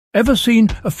Ever seen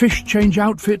a fish change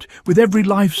outfit with every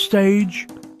life stage?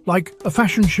 Like a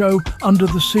fashion show under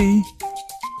the sea?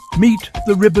 Meet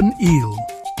the ribbon eel.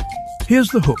 Here's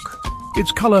the hook.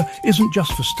 Its colour isn't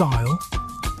just for style.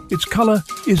 Its colour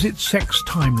is its sex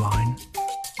timeline.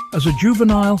 As a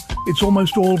juvenile, it's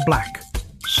almost all black,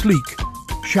 sleek,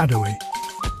 shadowy,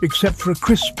 except for a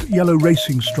crisp yellow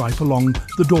racing stripe along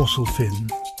the dorsal fin.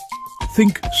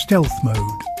 Think stealth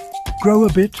mode. Grow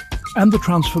a bit, and the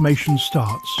transformation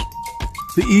starts.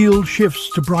 The eel shifts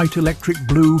to bright electric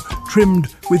blue,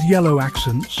 trimmed with yellow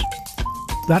accents.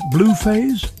 That blue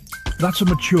phase? That's a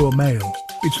mature male.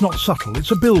 It's not subtle,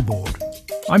 it's a billboard.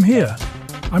 I'm here.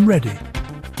 I'm ready.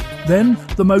 Then,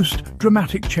 the most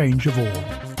dramatic change of all.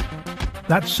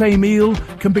 That same eel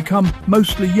can become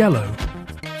mostly yellow,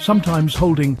 sometimes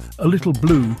holding a little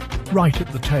blue right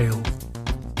at the tail.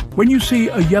 When you see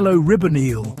a yellow ribbon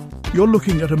eel, you're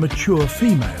looking at a mature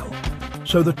female.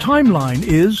 So the timeline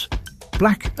is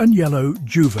black and yellow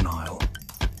juvenile,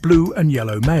 blue and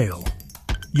yellow male,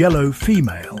 yellow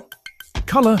female.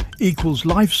 Colour equals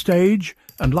life stage,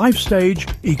 and life stage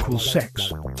equals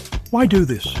sex. Why do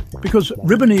this? Because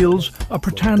ribbon eels are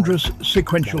protandrous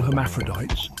sequential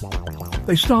hermaphrodites.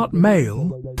 They start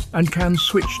male and can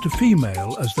switch to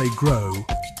female as they grow,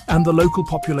 and the local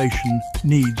population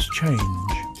needs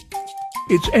change.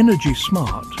 It's energy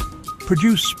smart.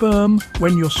 Produce sperm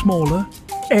when you're smaller,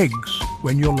 eggs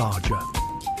when you're larger.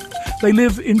 They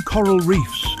live in coral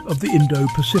reefs of the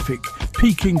Indo-Pacific,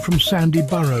 peeking from sandy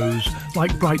burrows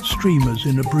like bright streamers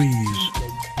in a breeze.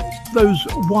 Those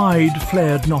wide,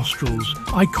 flared nostrils,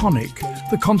 iconic,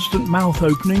 the constant mouth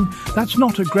opening, that's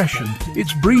not aggression,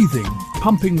 it's breathing,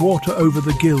 pumping water over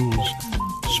the gills.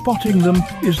 Spotting them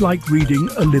is like reading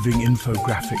a living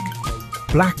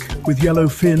infographic. Black with yellow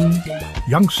fin,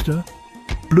 youngster.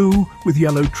 Blue with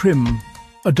yellow trim,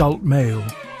 adult male.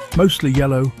 Mostly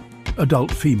yellow,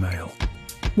 adult female.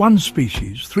 One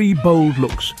species, three bold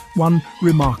looks, one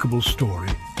remarkable story.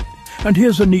 And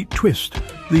here's a neat twist.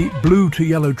 The blue to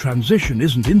yellow transition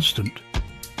isn't instant.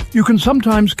 You can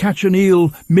sometimes catch an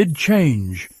eel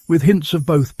mid-change with hints of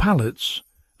both palettes,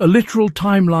 a literal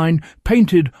timeline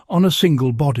painted on a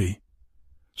single body.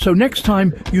 So next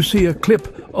time you see a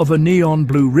clip of a neon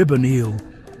blue ribbon eel,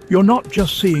 you're not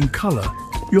just seeing colour,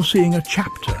 you're seeing a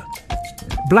chapter.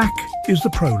 Black is the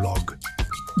prologue.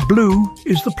 Blue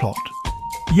is the plot.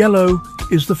 Yellow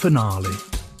is the finale.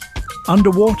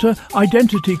 Underwater,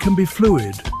 identity can be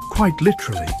fluid, quite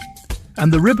literally.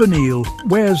 And the ribbon eel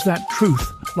wears that truth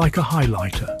like a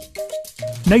highlighter.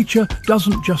 Nature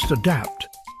doesn't just adapt.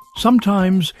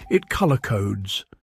 Sometimes it colour codes.